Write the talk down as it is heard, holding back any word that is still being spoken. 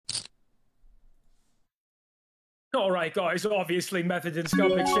All right, guys. Obviously, Method and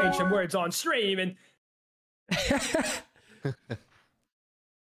Scump exchange some words on stream, and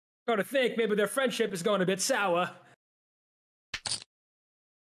got to think maybe their friendship is going a bit sour.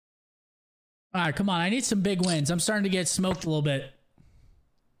 All right, come on. I need some big wins. I'm starting to get smoked a little bit.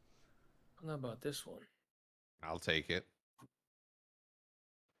 I don't know about this one. I'll take it.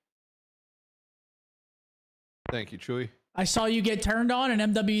 Thank you, Chewy. I saw you get turned on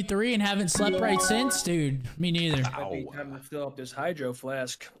in MW3 and haven't slept right since, dude. Me neither. I'll be having to fill up this hydro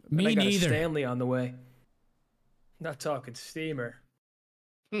flask. Me and I got neither. A Stanley on the way. Not talking steamer.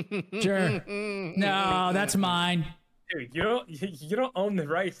 Sure. No, that's mine. Dude, you don't own the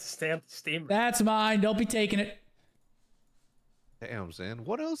right to stamp the steamer. That's mine. Don't be taking it. Damn, Zin.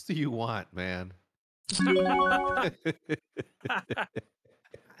 What else do you want, man?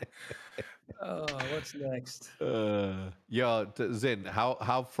 Oh, what's next? Yo, Zin,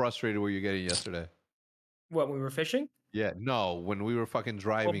 how frustrated were you getting yesterday? What, when we were fishing? Yeah, no, when we were fucking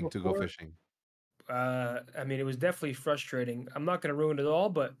driving to go fishing. I mean, it was definitely frustrating. I'm not going to ruin it all,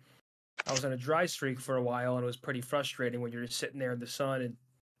 but I was on a dry streak for a while, and it was pretty frustrating when you're just sitting there in the sun and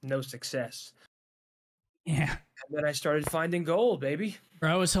no success. Yeah. And then I started finding gold, baby.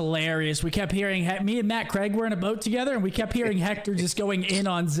 Bro, it was hilarious. We kept hearing, me and Matt Craig were in a boat together, and we kept hearing Hector just going in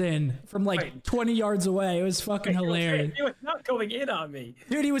on Zin from like 20 yards away. It was fucking hilarious. He was not going in on me.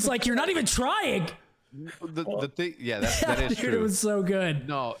 Dude, he was like, you're not even trying. The thing, yeah, that is Dude, true. it was so good.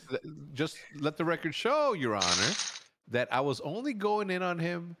 No, just let the record show, Your Honor, that I was only going in on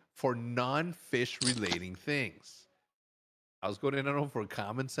him for non-fish relating things. I was going in on him for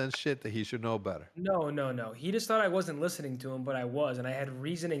common sense shit that he should know better. No. He just thought I wasn't listening to him, but I was, and I had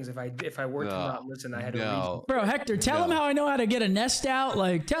reasonings. If I were to not listen, I had a reason. Bro, Hector, tell him how I know how to get a nest out.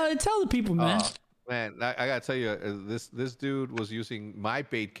 Like, tell the people, man. Man, I gotta tell you, this dude was using my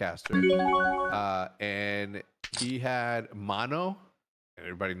bait caster, and he had mono.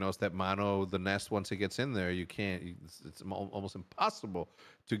 Everybody knows that mono, the nest, once it gets in there, you can't. It's almost impossible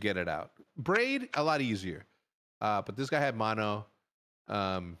to get it out. Braid, a lot easier. But this guy had mono.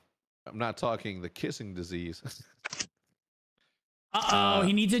 I'm not talking the kissing disease.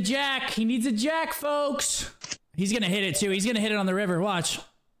 He needs a jack. He needs a jack, folks. He's going to hit it, too. He's going to hit it on the river. Watch.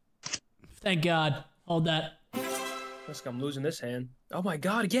 Thank God. Hold that. Looks like I'm losing this hand. Oh, my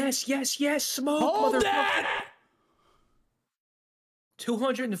God. Yes. Smoke, hold that!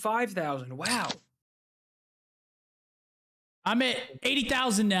 205,000. Wow. I'm at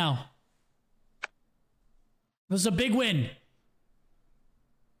 80,000 now. This is a big win.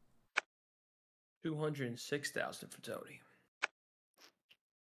 206,000 for Tony.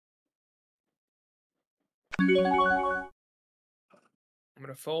 I'm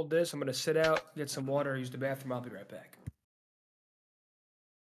gonna fold this. I'm gonna sit out, get some water, use the bathroom. I'll be right back.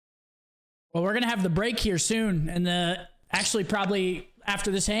 Well, we're gonna have the break here soon, and actually probably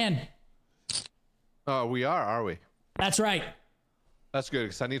after this hand. Oh, we are we? That's right. That's good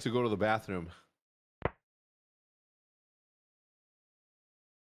because I need to go to the bathroom.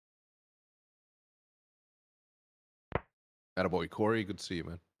 Attaboy, Corey. Good to see you,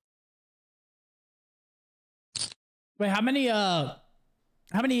 man. Wait, how many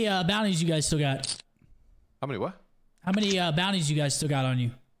bounties you guys still got? How many what? How many bounties you guys still got on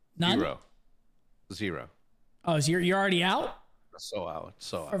you? None? Zero. Oh, so you're already out? So out.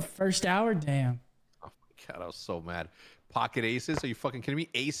 For first hour? Damn. Oh my God, I was so mad. Pocket aces? Are you fucking kidding me?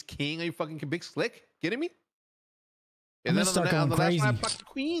 Ace king? Are you fucking big slick? Kidding me? And then on the last one, I pocket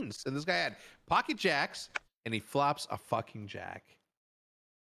queens, and this guy had pocket jacks, and he flops a fucking jack.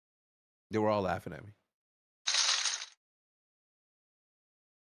 They were all laughing at me.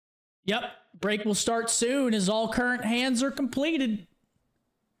 Yep. Break will start soon as all current hands are completed.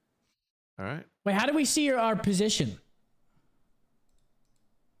 All right. Wait, how do we see our position?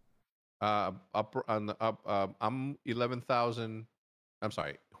 Up on the up. I'm 11,000. I'm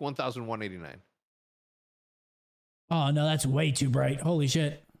sorry, 1,189. Oh no, that's way too bright. Holy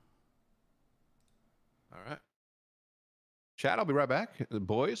shit. All right. Chat, I'll be right back.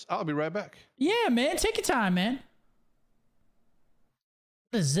 Boys, I'll be right back. Yeah, man. Take your time, man.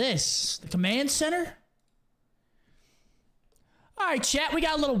 What is this? The command center? All right, chat. We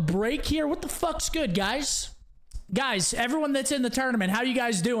got a little break here. What the fuck's good, guys? Guys, everyone that's in the tournament, how you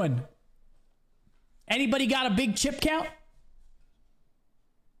guys doing? Anybody got a big chip count?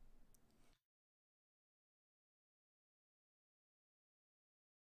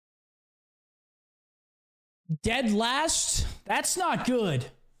 Dead last? That's not good.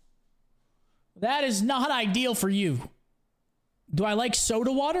 That is not ideal for you. Do I like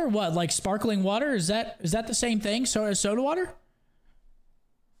soda water? What, like sparkling water? Is that the same thing? So soda water?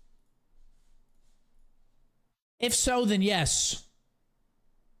 If so, then yes.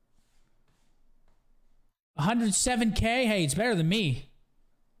 107K? Hey, it's better than me.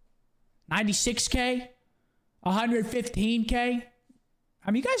 96K? 115K?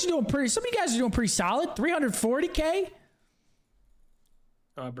 I mean, you guys are doing pretty, some of you guys are doing pretty solid. 340K?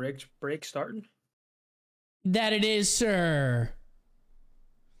 Break starting? That it is, sir.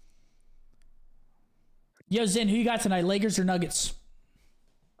 Yo, Zin, who you got tonight? Lakers or Nuggets?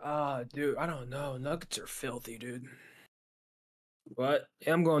 Dude, I don't know. Nuggets are filthy, dude. But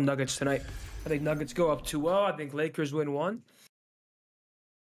yeah, I'm going Nuggets tonight. I think Nuggets go up 2-0. I think Lakers win 1.